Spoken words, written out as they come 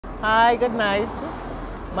Hi, good night.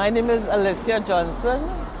 My name is Alicia Johnson,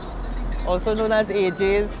 also known as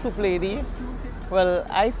AJ's Soup Lady. Well,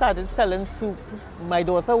 I started selling soup. My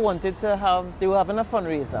daughter wanted to they were having a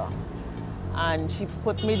fundraiser. And she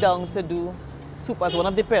put me down to do soup. As one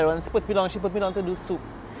of the parents she put me down to do soup.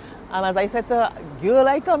 And as I said to her, girl,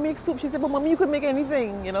 I can make soup. She said, but mommy, you could make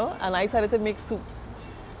anything, you know? And I started to make soup.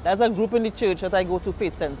 There's a group in the church that I go to,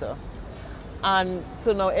 Faith Center. And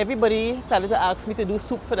so now everybody started to ask me to do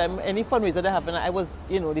soup for them, any fundraiser they have, and I was,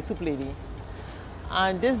 you know, the soup lady.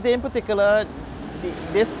 And this day in particular,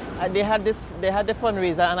 they had the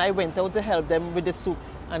fundraiser, and I went out to help them with the soup.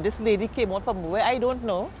 And this lady came out from where I don't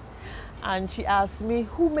know, and she asked me,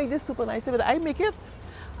 who made this soup? And I said, well, I make it.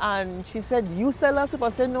 And she said, you sell that soup? I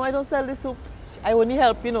said, no, I don't sell the soup. I only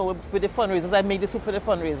help, you know, with the fundraisers. I make the soup for the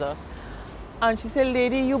fundraiser. And she said,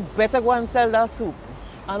 lady, you better go and sell that soup.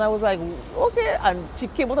 And I was like, okay. And she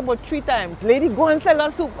came out about 3 times. Lady, go and sell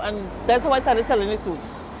that soup. And that's how I started selling the soup.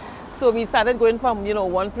 So we started going from, you know,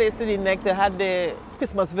 one place to the next. They had the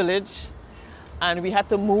Christmas village. And we had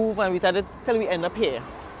to move, and we started till we end up here.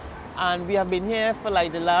 And we have been here for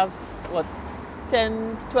like the last,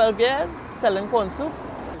 10, 12 years selling corn soup.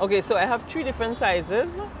 Okay, so I have 3 different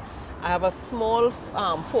sizes. I have a small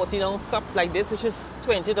 14-ounce cup like this, which is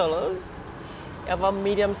 $20. I have a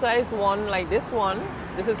medium-sized one like this one.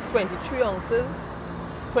 This is 23 ounces,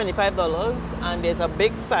 $25. And there's a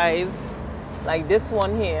big size like this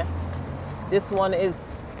one here. This one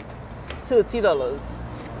is $30.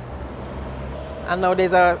 And now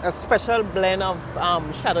there's a special blend of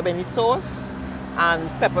shadow benny sauce and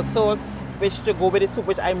pepper sauce, which to go with the soup,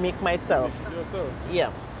 which I make myself. Yourself?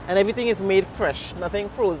 Yeah. And everything is made fresh, nothing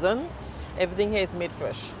frozen. Everything here is made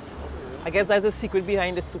fresh. I guess that's the secret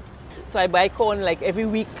behind the soup. So I buy corn like every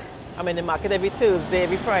week. I'm in the market every Thursday,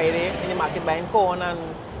 every Friday, in the market buying corn and,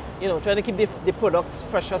 you know, trying to keep the products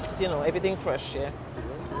freshest, you know, everything fresh, yeah.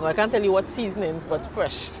 No, I can't tell you what seasonings, but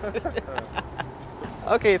fresh.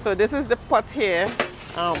 Okay, so this is the pot here.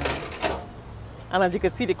 And as you can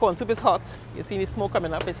see, the corn soup is hot. You see the smoke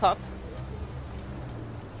coming up, it's hot.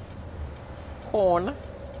 Corn.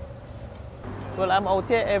 Well, I'm out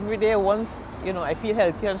here every day. Once, you know, I feel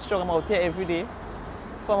healthy and strong, I'm out here every day.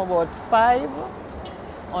 From about 5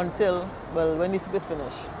 until, well, when the soup is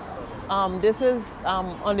finished. This is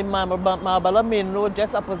on the Marabella main road,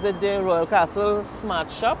 just opposite the Royal Castle Smart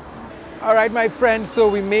Shop. All right, my friends, so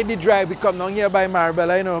we made the drive. We come down here by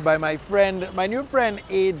Marabella, you know, by my new friend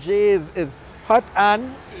AJ's is hot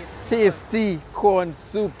and tasty corn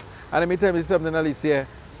soup. And let me tell you something, Alicia.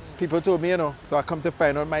 People told me, you know, so I come to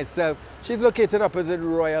find out myself. She's located opposite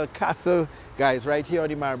Royal Castle, guys, right here on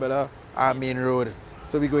the Marabella main road.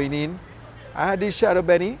 So we're going in. I had this shadow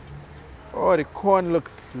benny. Oh, the corn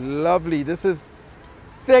looks lovely. This is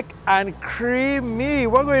thick and creamy.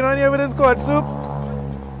 What's going on here with this corn soup?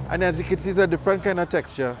 And as you can see, it's a different kind of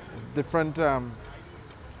texture, different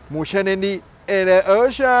motion in the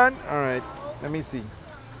ocean. All right, let me see.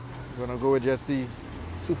 I'm gonna go with just the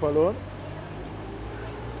soup alone.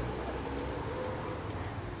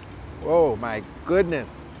 Oh my goodness.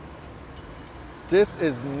 This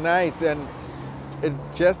is nice, and it's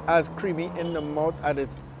just as creamy in the mouth as it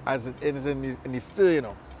is in the stir, you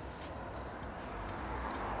know.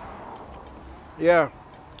 Yeah,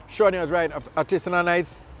 Shawnee was right. I'm tasting a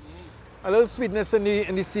nice, a little sweetness in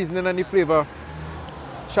the seasoning and the flavor.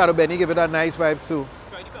 Shadow benny give it a nice vibe too.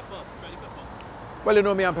 Try the pepper. Well, you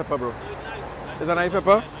know me and pepper, bro. Nice. Is a nice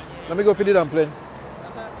pepper? Let me go for the dumpling.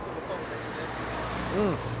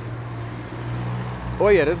 Oh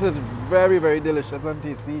yeah, this is very, very delicious and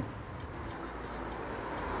tasty.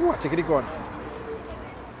 Ooh, check the corn.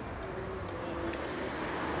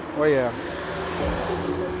 Oh yeah.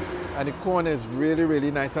 And the corn is really, really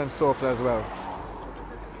nice and soft as well.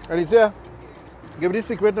 Alicia, give me the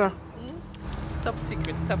secret now. Top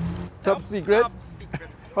secret, Top secret? Top secret.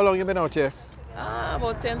 How long you been out here?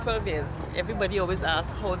 About 10, 12 years. Everybody always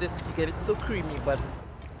asks how this you get it so creamy, but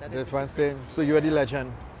that This is one saying, so you are the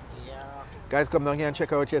legend. Yeah. Guys, come down here and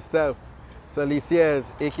check out yourself. So Alicia's,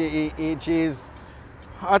 aka AJ's,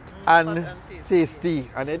 hot and tasty.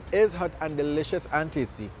 And it is hot and delicious and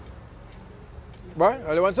tasty. Boy,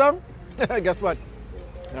 you want some? Guess what?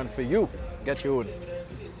 None for you. Get your own.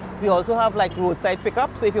 We also have like roadside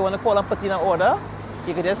pickup, so if you want to call and put in an order,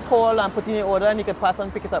 you could just call and put in your order and you can pass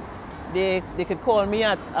and pick it up. They could call me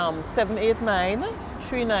at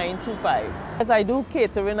 789-3925. Yes, I do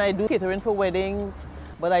catering for weddings,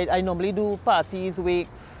 but I normally do parties,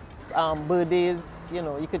 wakes, birthdays. You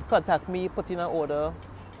know, you could contact me, put in an order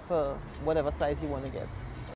for whatever size you want to get.